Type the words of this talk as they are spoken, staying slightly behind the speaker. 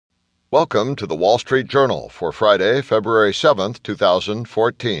Welcome to the Wall Street Journal for Friday, February 7th,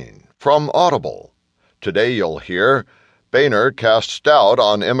 2014. From Audible. Today you'll hear, Boehner casts doubt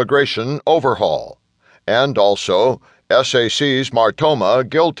on immigration overhaul, and also, SAC's Martoma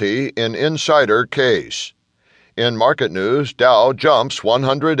guilty in insider case. In market news, Dow jumps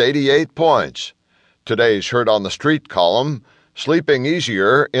 188 points. Today's Heard on the Street column, Sleeping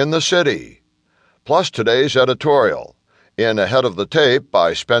Easier in the City. Plus today's editorial, in Ahead of the Tape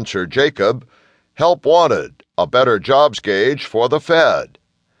by Spencer Jacob, Help Wanted, a better jobs gauge for the Fed.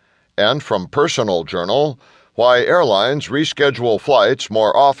 And from Personal Journal, Why Airlines Reschedule Flights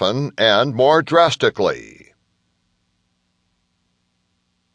More Often and More Drastically.